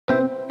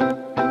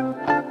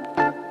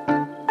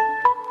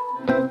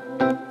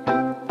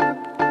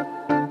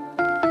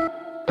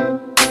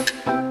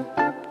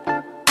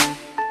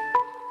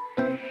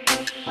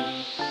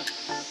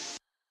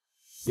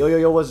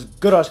Yo, what's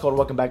good, rsneakers?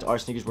 Welcome back to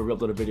rsneakers, where we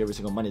upload a video every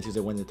single Monday, Tuesday,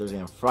 Wednesday, Thursday,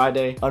 and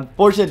Friday.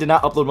 Unfortunately, I did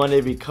not upload Monday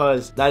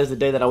because that is the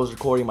day that I was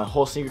recording my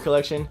whole sneaker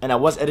collection, and I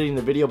was editing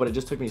the video, but it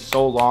just took me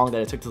so long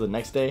that it took till the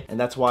next day, and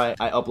that's why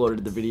I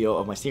uploaded the video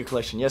of my sneaker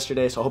collection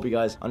yesterday. So I hope you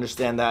guys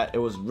understand that. It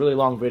was a really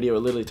long video. It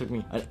literally took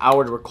me an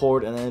hour to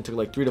record, and then it took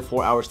like 3 to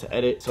 4 hours to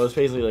edit. So it's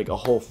basically like a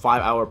whole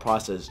 5-hour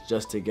process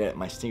just to get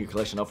my sneaker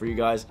collection up for you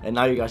guys, and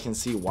now you guys can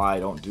see why I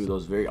don't do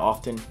those very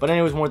often. But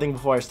anyways, one more thing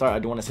before I start, I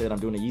do want to say that I'm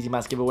doing a Yeezy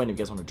mask giveaway, and if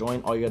you guys want to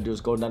join, all you gotta do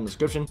is go down in the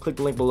description, click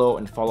the link below,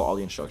 and follow all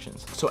the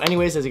instructions. So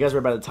anyways, as you guys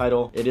read by the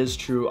title, it is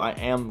true, I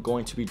am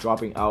going to be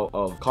dropping out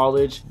of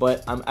college,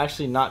 but I'm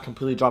actually not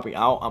completely dropping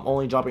out. I'm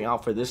only dropping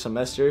out for this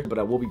semester, but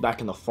I will be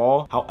back in the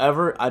fall.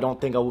 However, I don't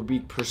think I will be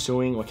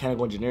pursuing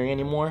mechanical engineering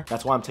anymore.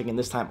 That's why I'm taking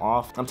this time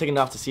off. I'm taking it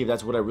off to see if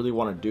that's what I really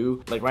want to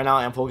do. Like right now,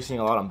 I am focusing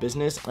a lot on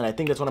business, and I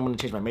think that's what I'm going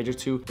to change my major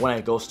to when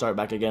I go start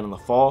back again in the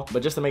fall.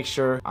 But just to make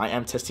sure, I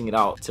am testing it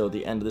out till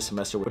the end of the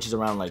semester, which is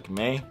around like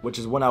May, which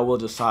is when I will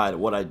decide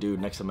what I do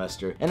next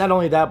semester. And not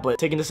only that, but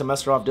taking this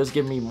semester off does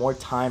give me more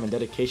time and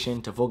dedication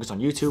to focus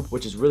on YouTube,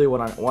 which is really what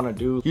I want to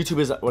do.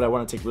 YouTube is what I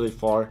want to take really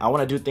far. I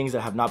want to do things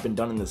that have not been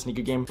done in the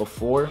sneaker game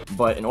before,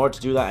 but in order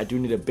to do that, I do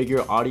need a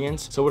bigger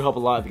audience. So it would help a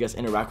lot if you guys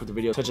interact with the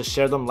videos, such as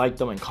share them, like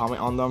them, and comment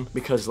on them,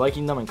 because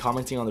liking them and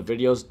commenting on the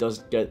videos does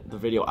get the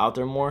video out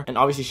there more, and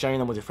obviously sharing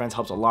them with your friends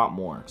helps a lot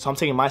more. So I'm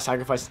taking my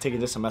sacrifice and taking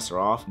this semester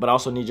off, but I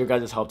also need your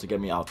guys' help to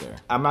get me out there.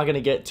 I'm not going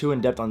to get too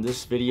in depth on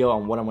this video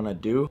on what I'm going to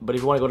do, but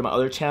if you want to go to my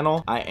other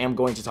channel, I am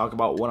going to talk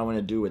about what I'm going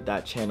to do with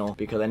that channel,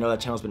 because I know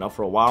that channel's been up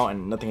for a while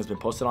and nothing has been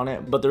posted on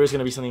it, but there is going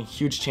to be something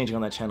huge changing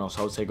on that channel,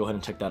 so I would say go ahead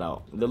and check that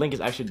out. The link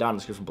is actually down in the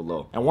description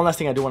below. And one last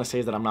thing I do want to say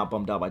is that I'm not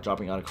bummed out by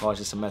dropping out of college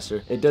this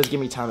semester. It does give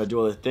me time to do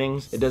other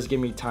things. It does give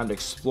me time to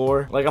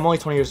explore. Like, I'm only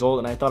 20 years old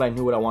and I thought I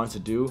knew what I wanted to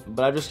do,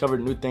 but I've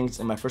discovered new things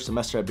in my first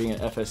semester at being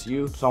at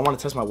FSU, so I want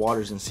to test my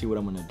waters and see what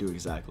I'm going to do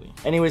exactly.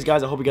 Anyways,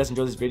 guys, I hope you guys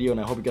enjoyed this video, and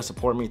I hope you guys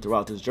support me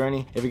throughout this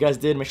journey. If you guys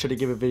did, make sure to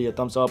give a video a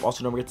thumbs up.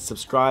 Also, don't forget to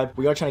subscribe.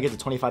 We are trying to get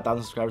to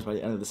 25,000 subscribers by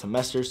the end of the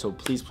semester, so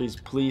please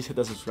hit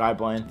that subscribe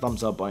button,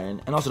 thumbs up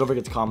button, and also don't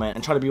forget to comment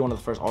and try to be one of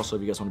the first also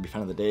if you guys want to be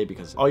fan of the day,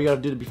 because all you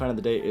gotta do to be fan of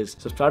the day is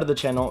subscribe to the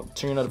channel,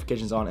 turn your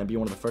notifications on, and be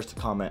one of the first to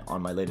comment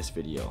on my latest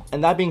video.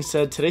 And that being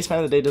said, today's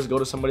fan of the day does go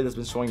to somebody that's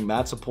been showing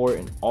mad support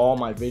in all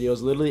my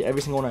videos. Literally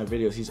every single one of my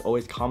videos, he's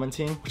always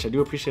commenting, which I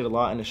do appreciate a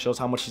lot, and it shows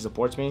how much he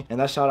supports me. And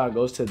that shout out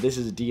goes to This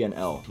Is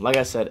DNL. Like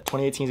I said,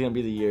 2018 is gonna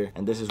be the year,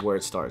 and this is where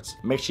it starts.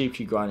 Make sure you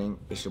keep grinding.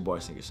 It's your boy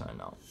Sneaker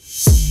signing out.